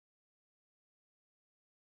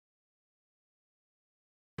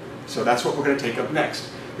So that's what we're going to take up next.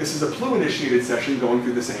 This is a PLU-initiated session going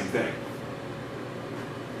through the same thing.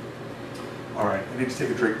 All right, I need to take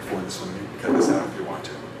a drink before this one. You can cut this out if you want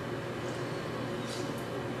to.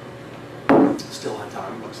 Still on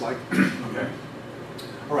time, looks like. Okay.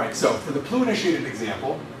 All right, so for the PLU-initiated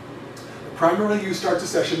example, the primary LU starts a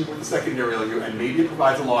session with the secondary LU, and maybe it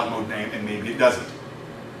provides a log mode name, and maybe it doesn't.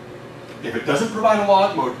 If it doesn't provide a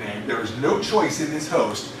log mode name, there is no choice in this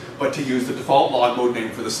host but to use the default log mode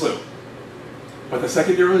name for the SLU. But the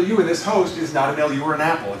secondary LU in this host is not an LU or an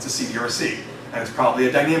apple, it's a CDRC, and it's probably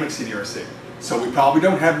a dynamic CDRC. So we probably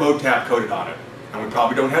don't have mode tab coded on it, and we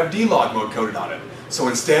probably don't have dlog mode coded on it. So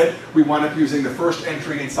instead, we wind up using the first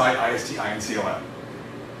entry inside IST-INCLM.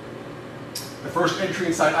 The first entry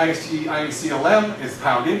inside IST-INCLM is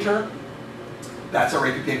 #enter. That's our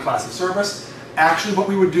APPN class of service. Actually, what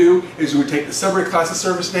we would do is we would take the subarea class of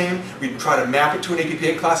service name, we'd try to map it to an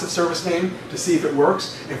APPN class of service name to see if it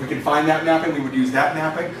works. If we can find that mapping, we would use that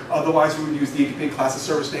mapping. Otherwise, we would use the APPN class of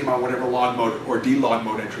service name on whatever log mode or dlog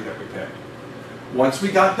mode entry that we picked. Once we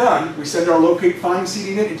got done, we send our locate find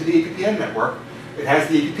CDNet into the APPN network. It has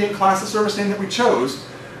the APPN class of service name that we chose,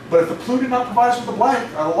 but if the PLU did not provide us with a blank,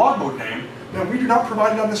 a log mode name, then we do not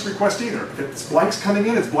provide it on this request either. If it's blanks coming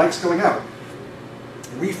in, it's blanks going out.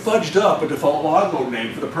 We fudged up a default log mode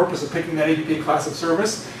name for the purpose of picking that APPN class of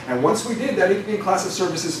service, and once we did, that APPN class of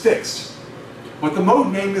service is fixed. But the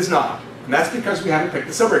mode name is not, and that's because we haven't picked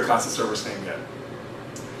the subarea class of service name yet.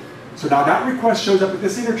 So now that request shows up with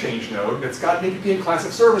this interchange node that's got an APPN class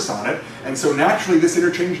of service on it, and so naturally this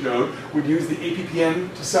interchange node would use the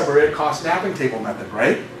APPN to subarea cost mapping table method,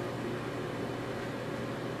 right?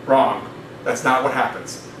 Wrong. That's not what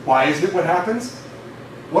happens. Why isn't it what happens?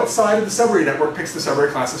 What side of the subarea network picks the subarea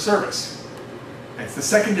class of service? It's the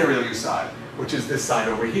secondary LU side, which is this side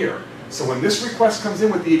over here. So when this request comes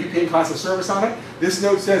in with the APPN class of service on it, this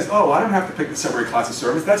node says, oh, I don't have to pick the subarea class of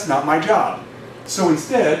service, that's not my job. So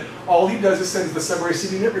instead, all he does is sends the subarea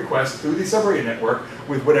CDNet request through the subarea network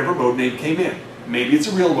with whatever mode name came in. Maybe it's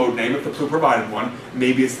a real mode name if the PLU provided one,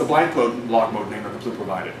 maybe it's the blank log mode name that the PLU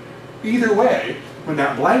provided. Either way, when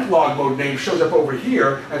that blank log mode name shows up over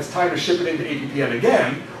here and it's time to ship it into APPN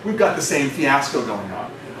again, we've got the same fiasco going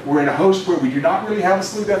on. We're in a host where we do not really have a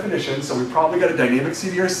SLU definition, so we've probably got a dynamic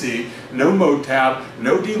CDRC, no mode tab,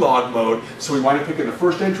 no dlog mode, so we wind up picking the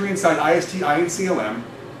first entry inside IST-INCLM.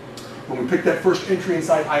 When we pick that first entry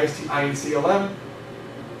inside IST-INCLM,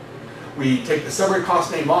 we take the subarea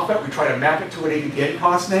cost name off it, we try to map it to an APPN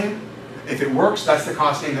cost name. If it works, that's the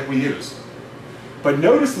cost name that we use. But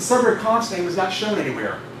notice the subarea cost name is not shown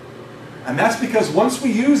anywhere. And that's because once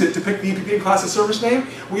we use it to pick the APPN class of service name,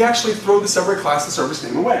 we actually throw the subarea class of service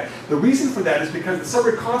name away. The reason for that is because the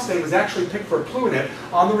subarea cost name was actually picked for a PLU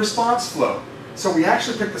on the response flow. So we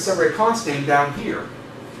actually picked the subarea cost name down here.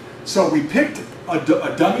 So we picked a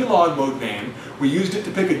dummy log mode name, we used it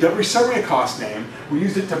to pick a dummy subarea cost name, we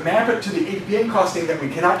used it to map it to the APPN cost name that we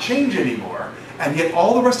cannot change anymore, and yet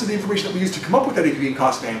all the rest of the information that we used to come up with that APPN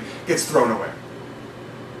cost name gets thrown away.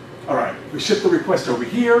 All right, we ship the request over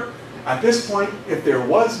here. At this point, if there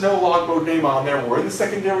was no log mode name on there, we're in the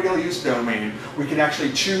secondary LU domain, we can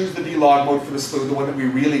actually choose the dlog mode for the SLU, the one that we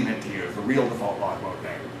really meant to use, the real default log mode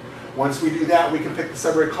name. Once we do that, we can pick the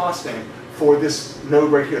subarea cost name for this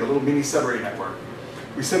node right here, the little mini subarea network.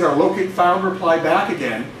 We send our locate found reply back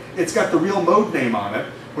again. It's got the real mode name on it.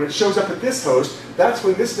 When it shows up at this host, that's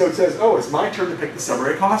when this node says, oh, it's my turn to pick the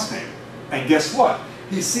subarea cost name. And guess what?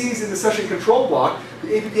 He sees in the session control block, the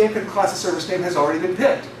APPN class of service name has already been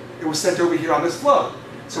picked. It was sent over here on this flow.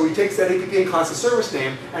 So he takes that APPN class of service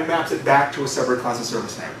name and maps it back to a subarea class of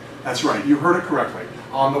service name. That's right, you heard it correctly.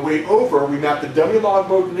 On the way over, we map the dummy log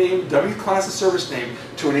mode name, dummy class of service name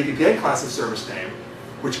to an APPN class of service name,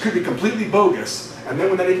 which could be completely bogus. And then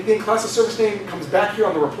when that APPN class of service name comes back here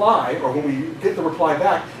on the reply, or when we get the reply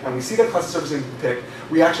back and we see that class of service name picked,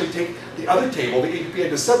 we actually take the other table, the APPN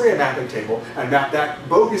to subarea mapping table, and map that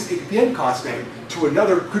bogus APPN cost name to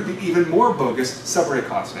another, could be even more bogus, subarea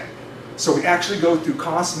cost name. So we actually go through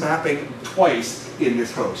cost mapping twice in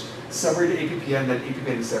this host. Subarea to APPN, then APPN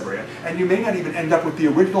to subarea. And you may not even end up with the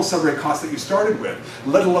original subarea cost that you started with,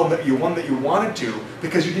 let alone that one that you wanted to,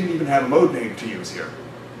 because you didn't even have a mode name to use here.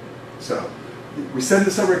 So we send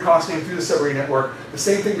the subarea cost name through the subarea network. The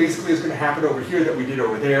same thing basically is going to happen over here that we did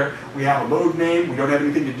over there. We have a mode name, we don't have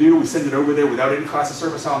anything to do, we send it over there without any class of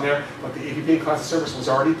service on there, but the APPN class of service was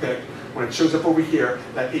already picked. When it shows up over here,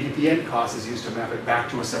 that APPN cost is used to map it back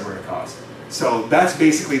to a subarea cost. So that's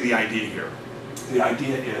basically the idea here. The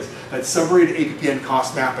idea is that subarea to APPN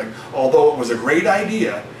cost mapping, although it was a great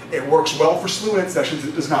idea, it works well for SLU init sessions,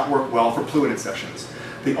 it does not work well for PLU init sessions.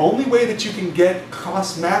 The only way that you can get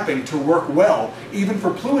COS mapping to work well, even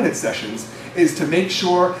for Pluinit sessions, is to make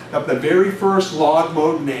sure that the very first log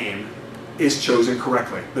mode name is chosen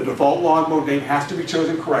correctly. The default log mode name has to be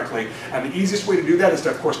chosen correctly, and the easiest way to do that is,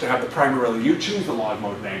 of course, to have the primary LOU choose the log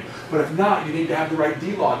mode name. But if not, you need to have the right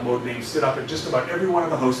D-log mode name set up at just about every one of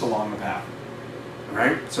the hosts along the path. All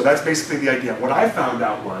right? So that's basically the idea. What I found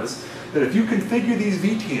out was that if you configure these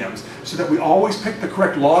VTMs so that we always pick the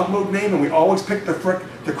correct log mode name and we always pick the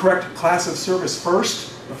correct class of service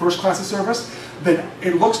first, the first class of service, then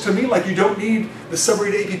it looks to me like you don't need the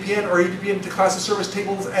subarray to APPN or APPN to class of service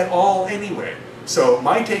tables at all anyway. So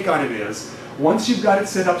my take on it is, once you've got it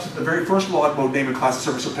set up so that the very first log mode name and class of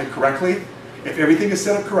service are picked correctly, if everything is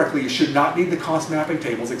set up correctly, you should not need the COS mapping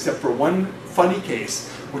tables except for one funny case,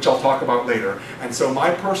 which I'll talk about later. And so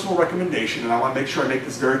my personal recommendation, and I want to make sure I make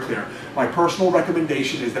this very clear, my personal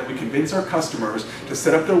recommendation is that we convince our customers to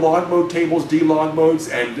set up their log mode tables, D-log modes,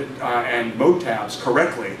 and mode tabs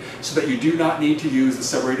correctly so that you do not need to use the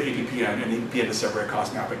subarray to APPN and APPN to subarray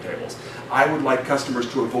COS mapping tables. I would like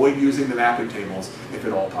customers to avoid using the mapping tables if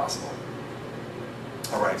at all possible.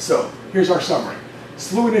 All right, so here's our summary.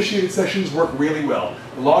 SLU-initiated sessions work really well.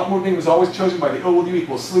 The log mode name is always chosen by the OLU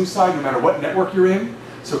equals SLU side no matter what network you're in.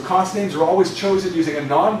 So COS names are always chosen using a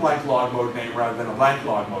non-blank log mode name rather than a blank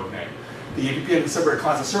log mode name. The APPN and subarray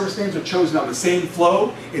class of service names are chosen on the same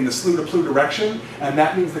flow in the SLU to PLU direction, and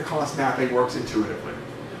that means the COS mapping works intuitively.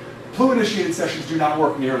 PLU-initiated sessions do not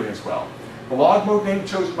work nearly as well. The log mode name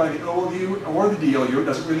chosen by the OLU or the DLU, it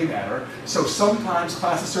doesn't really matter, so sometimes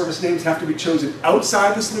class of service names have to be chosen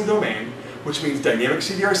outside the SLU domain, which means dynamic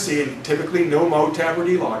CDRC and typically no mode tab or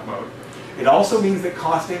D-log mode. It also means that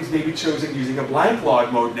COS names may be chosen using a blank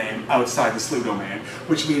log mode name outside the SLU domain,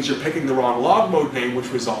 which means you're picking the wrong log mode name,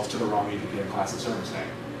 which resolves to the wrong APPN class of service name.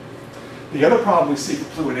 The other problem we see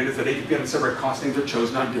for Pluinit is that APPN and subarray COS names are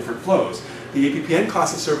chosen on different flows. The APPN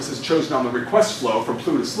class of service is chosen on the request flow from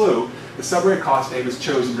PLU to SLU. The subarray COS name is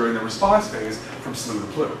chosen during the response phase from SLU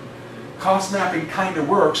to PLU. COS mapping kind of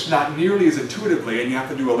works, not nearly as intuitively, and you have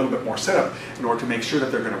to do a little bit more setup in order to make sure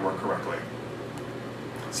that they're going to work correctly.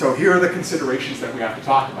 So here are the considerations that we have to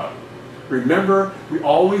talk about. Remember, we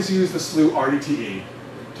always use the SLU RDTE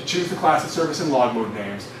to choose the class of service and log mode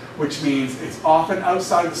names, which means it's often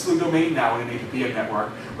outside the SLU domain now in an APPN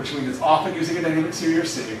network, which means it's often using a dynamic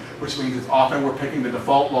CDRC, which means it's often we're picking the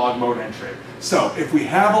default log mode entry. So if we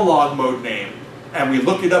have a log mode name and we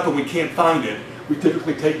look it up and we can't find it, we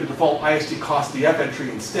typically take the default IST COS-DF entry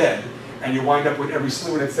instead, and you wind up with every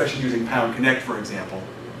SLU-init session using #connect, for example.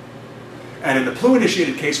 And in the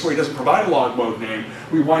PLU-initiated case where he doesn't provide a log mode name,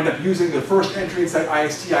 we wind up using the first entry inside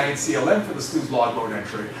IST INCLM for the SLU's log mode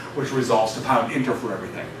entry, which resolves to #enter for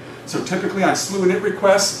everything. So typically on SLU-init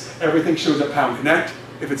requests, everything shows up #connect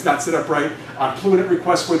if it's not set up right. On PLU-init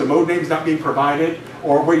requests where the mode name is not being provided,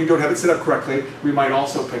 or where you don't have it set up correctly, we might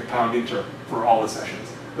also pick #enter for all the sessions.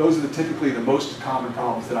 Those are typically the most common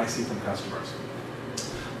problems that I see from customers.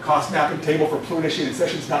 COS mapping table for PLU-initiated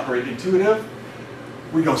sessions is not very intuitive.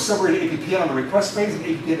 We go subarray to APPN on the request phase and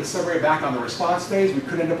APPN to subarray back on the response phase. We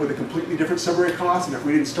could end up with a completely different subarray COS, and if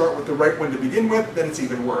we didn't start with the right one to begin with, then it's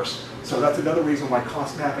even worse. So that's another reason why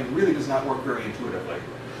COS mapping really does not work very intuitively.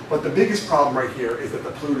 But the biggest problem right here is that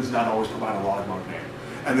the PLU does not always provide a log mode name.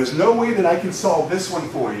 And there's no way that I can solve this one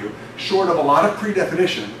for you, short of a lot of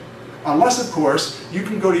predefinition, unless, of course, you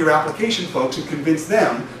can go to your application folks and convince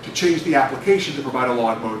them to change the application to provide a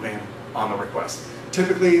log mode name on the request.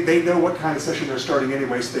 Typically, they know what kind of session they're starting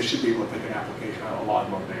anyway, so they should be able to pick an application, a log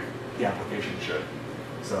mode name. The application should.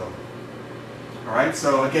 So, all right.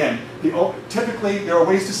 So again, typically there are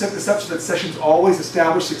ways to set this up so that sessions always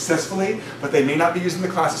establish successfully, but they may not be using the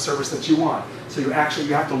class of service that you want. So you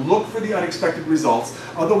have to look for the unexpected results.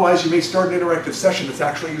 Otherwise, you may start an interactive session that's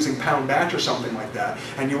actually using #batch or something like that,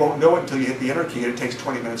 and you won't know it until you hit the enter key, and it takes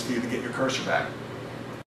 20 minutes for you to get your cursor back.